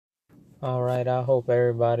All right, I hope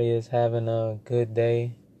everybody is having a good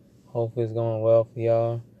day. Hope it's going well for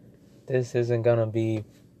y'all. This isn't gonna be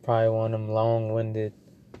probably one of them long-winded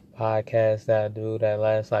podcasts that I do that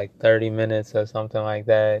lasts like 30 minutes or something like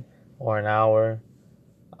that, or an hour.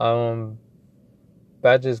 Um,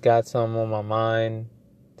 but I just got something on my mind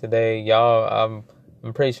today, y'all.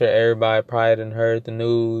 I'm pretty sure everybody probably done heard the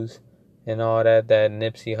news and all that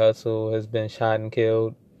Nipsey Hussle has been shot and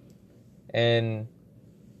killed, and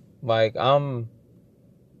like I'm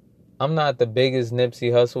not the biggest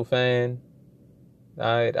Nipsey Hussle fan.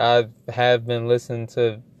 I have been listening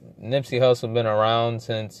to Nipsey Hussle, been around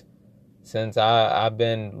since I've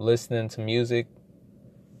been listening to music.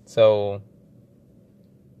 So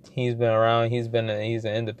he's been around. He's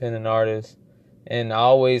an independent artist, and I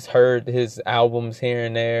always heard his albums here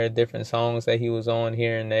and there, different songs that he was on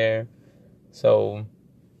here and there. So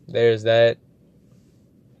there's that,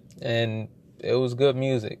 and it was good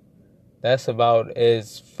music. That's about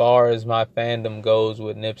as far as my fandom goes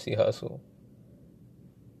with Nipsey Hussle.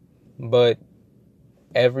 But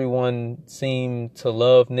everyone seemed to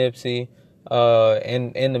love Nipsey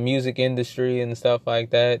in the music industry and stuff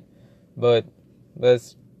like that. But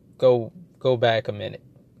let's go back a minute.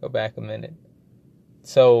 Go back a minute.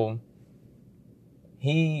 So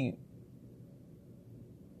he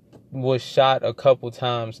was shot a couple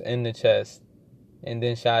times in the chest and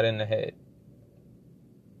then shot in the head.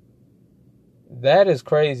 That is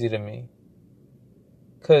crazy to me.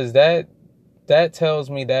 'Cause that tells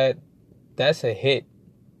me that that's a hit.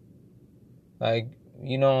 Like,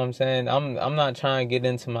 you know what I'm saying? I'm not trying to get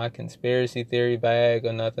into my conspiracy theory bag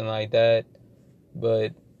or nothing like that,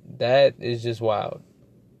 but that is just wild.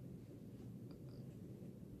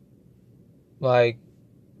 Like,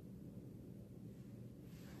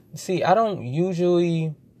 see, I don't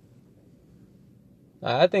usually.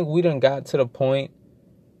 I think we done got to the point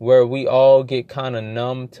where we all get kind of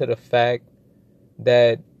numb to the fact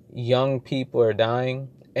that young people are dying.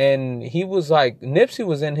 And he was like, Nipsey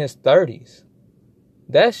was in his 30s.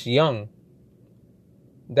 That's young.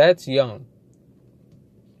 That's young.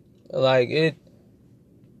 Like,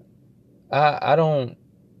 I don't.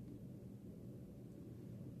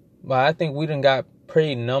 But I think we done got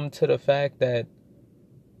pretty numb to the fact that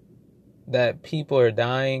people are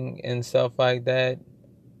dying and stuff like that,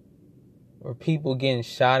 or people getting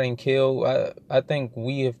shot and killed. I think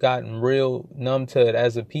we have gotten real numb to it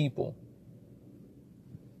as a people.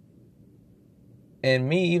 And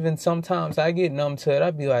me, even sometimes I get numb to it.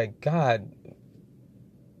 I'd be like, God,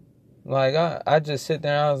 like I just sit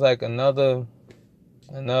there and I was like, another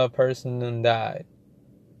person done died.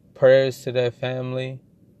 Prayers to their family,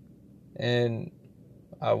 and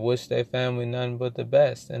I wish their family nothing but the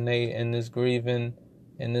best. And they in this grieving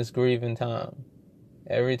time.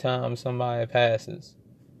 Every time somebody passes,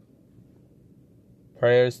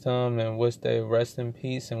 prayers to them and wish they rest in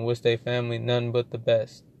peace and wish their family nothing but the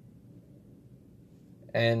best.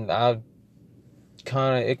 And it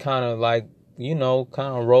kind of like,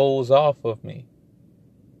 kind of rolls off of me.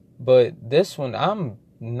 But this one, I'm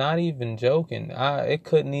not even joking. It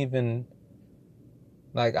couldn't even,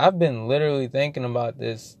 like, I've been literally thinking about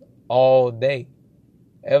this all day,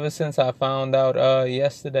 ever since I found out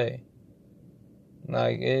yesterday.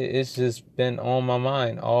 Like, it's just been on my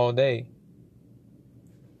mind all day.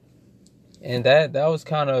 And that was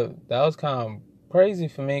kind of crazy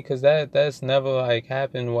for me, because that's never like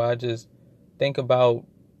happened where I just think about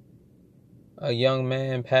a young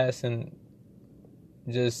man passing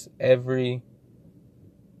just because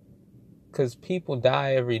people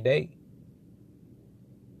die every day.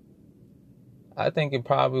 I think it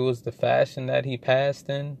probably was the fashion that he passed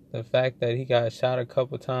in, the fact that he got shot a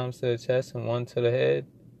couple times to the chest and one to the head.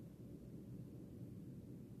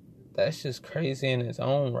 That's just crazy in its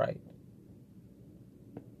own right.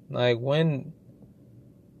 Like when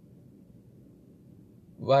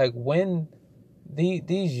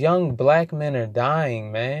these young black men are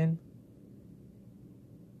dying, man.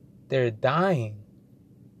 They're dying.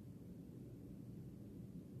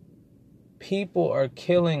 People are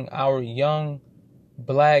killing our young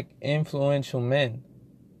black influential men.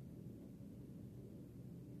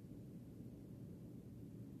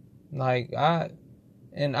 Like I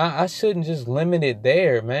shouldn't just limit it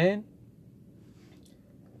there, man.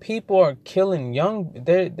 People are killing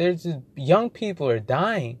there's just young people are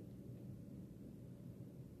dying.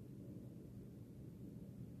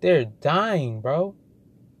 They're dying, bro.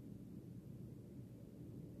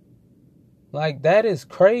 Like, that is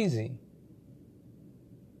crazy.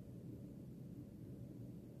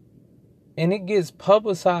 And it gets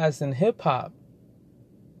publicized in hip hop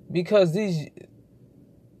because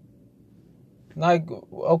Like,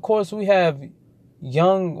 of course, we have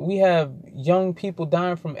young people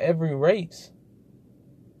dying from every race.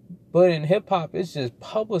 But in hip hop, it's just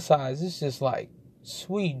publicized. It's just like,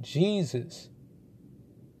 sweet Jesus.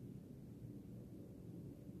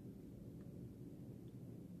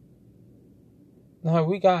 Now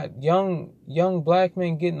we got young black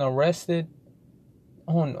men getting arrested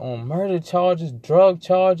on murder charges, drug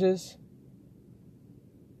charges.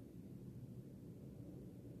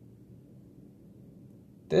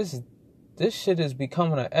 This shit is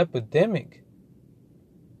becoming an epidemic.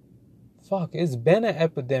 Fuck, it's been an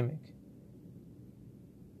epidemic.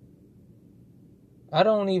 I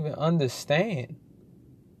don't even understand.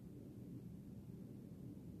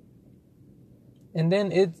 And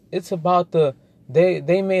then it's about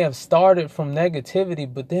they may have started from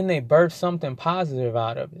negativity, but then they birthed something positive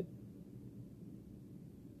out of it.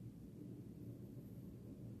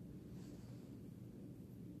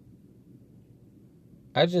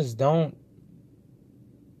 I just don't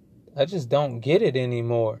get it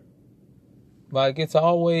anymore. Like, it's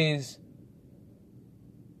always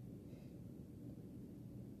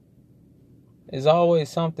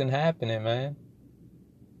something happening, man.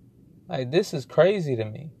 Like, this is crazy to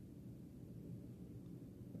me.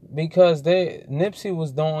 Because Nipsey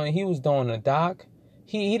was doing a doc.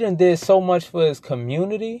 He done did so much for his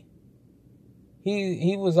community.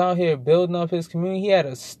 He was out here building up his community. He had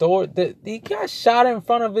a store that he got shot in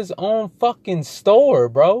front of his own fucking store,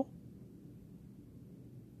 bro.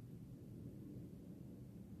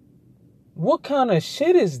 What kind of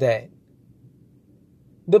shit is that?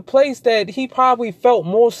 The place that he probably felt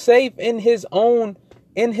more safe in his own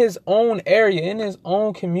area, in his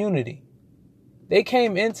own community. They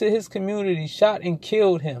came into his community, shot and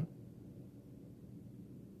killed him.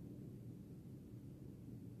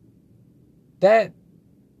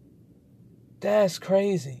 That's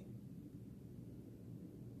crazy.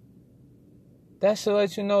 That should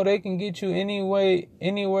let you know they can get you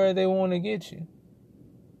anywhere they want to get you.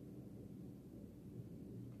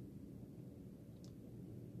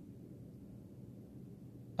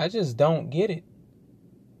 I just don't get it.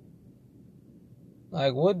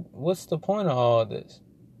 Like, what's the point of all this?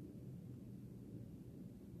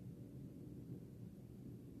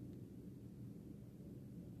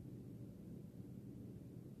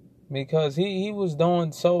 Because he was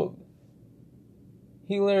doing so.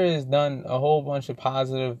 He literally has done a whole bunch of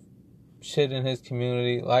positive shit in his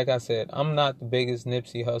community. Like I said, I'm not the biggest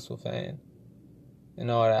Nipsey Hussle fan and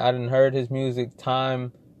all that. I done heard his music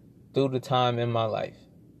time in my life.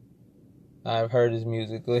 I've heard his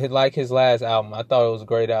music. Like his last album. I thought it was a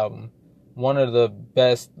great album. One of the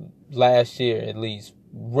best last year, at least.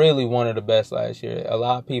 Really one of the best last year. A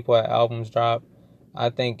lot of people had albums drop. I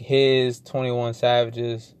think his, 21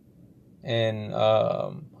 Savages, and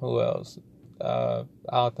who else?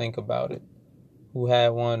 I'll think about it. Who had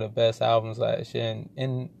one of the best albums last year.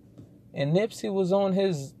 And Nipsey was on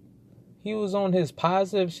his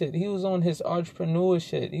positive shit. He was on his entrepreneur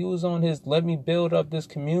shit. He was on his let me build up this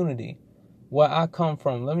community where I come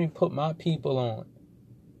from. Let me put my people on.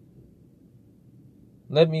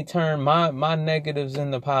 Let me turn my negatives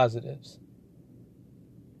into positives.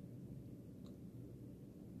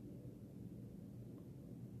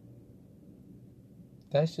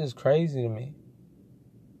 That's just crazy to me.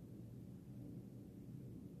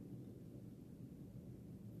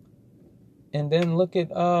 And then look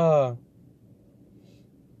at I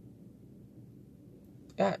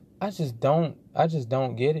just don't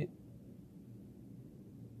get it.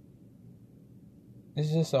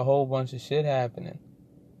 It's just a whole bunch of shit happening.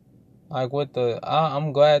 Like with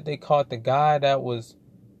I'm glad they caught the guy that was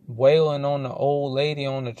wailing on the old lady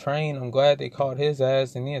on the train. I'm glad they caught his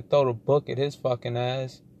ass and he'd throw the book at his fucking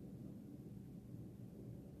ass.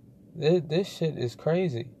 This shit is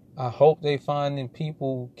crazy. I hope they find the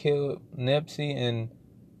people who killed Nipsey and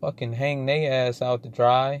fucking hang their ass out to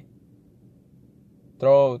dry.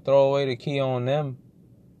 Throw away the key on them.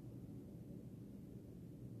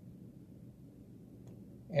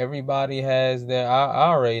 Everybody has their. I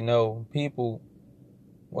already know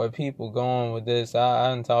where people going with this. I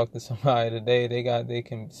done talked to somebody today. They got their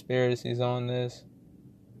conspiracies on this,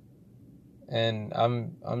 and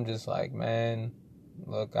I'm just like, man,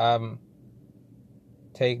 look, I'm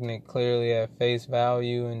taking it clearly at face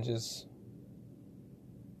value and just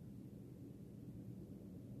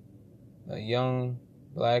a young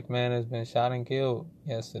black man has been shot and killed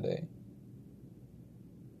yesterday.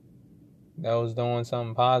 That was doing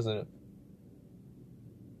something positive.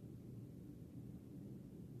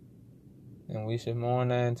 And we should mourn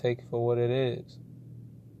that and take it for what it is.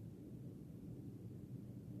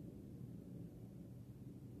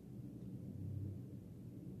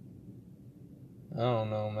 I don't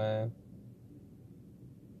know, man.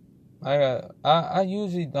 I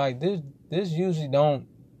usually like this usually don't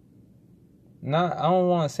not I don't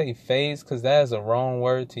want to say phase because that's a wrong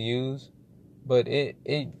word to use, but it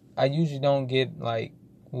I usually don't get like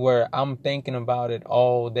where I'm thinking about it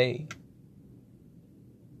all day,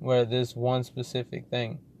 where this one specific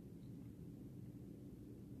thing.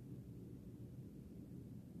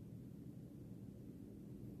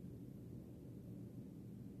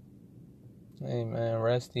 Hey man,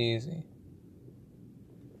 rest easy.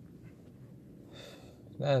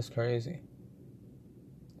 That's crazy.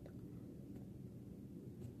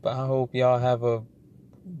 But I hope y'all have a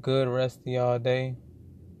good rest of y'all day.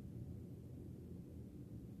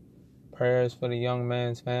 Prayers for the young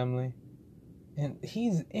man's family. And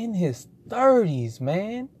he's in his 30s,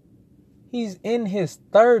 man. He's in his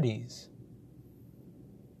 30s.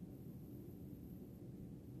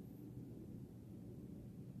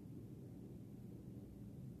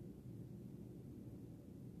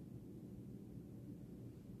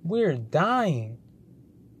 We're dying.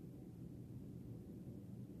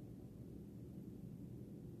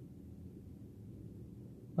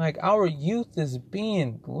 Like, our youth is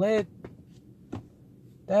being led.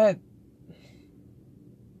 That's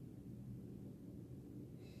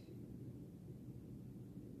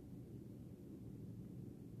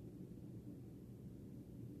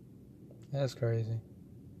crazy.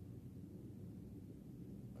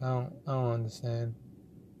 I don't understand.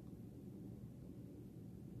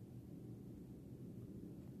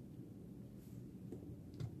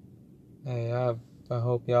 Hey, I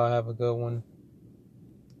hope y'all have a good one.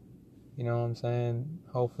 You know what I'm saying?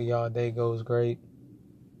 Hopefully y'all day goes great.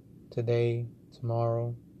 Today,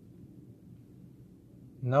 tomorrow.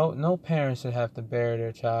 No parent should have to bury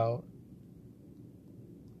their child.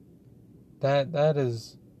 That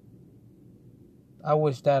is, I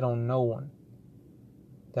wish that on no one.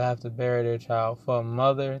 To have to bury their child. For a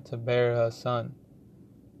mother to bury her son.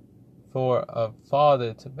 For a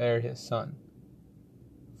father to bury his son.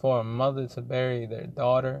 For a mother to bury their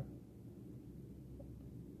daughter.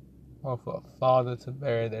 Or for a father to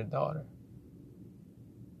bury their daughter.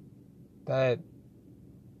 That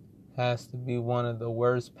has to be one of the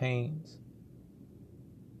worst pains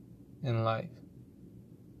in life.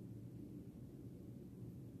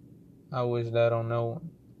 I wish that on no one.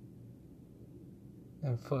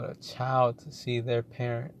 And for a child to see their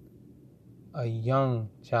parent, a young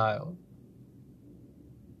child,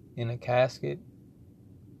 in a casket,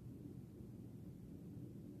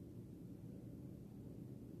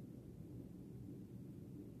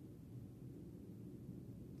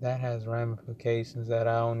 that has ramifications that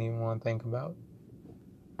I don't even want to think about.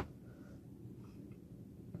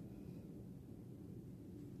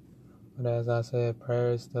 But as I said,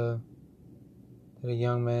 prayers to the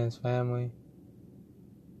young man's family.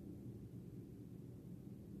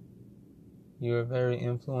 You were very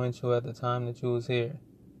influential at the time that you was here.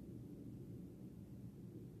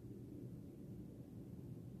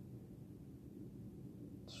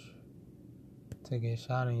 To get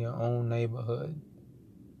shot in your own neighborhood,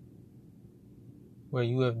 where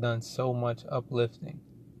you have done so much uplifting.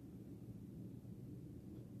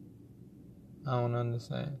 I don't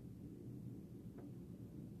understand.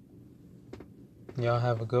 Y'all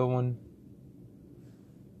have a good one.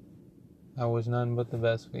 I wish nothing but the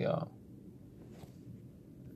best for y'all.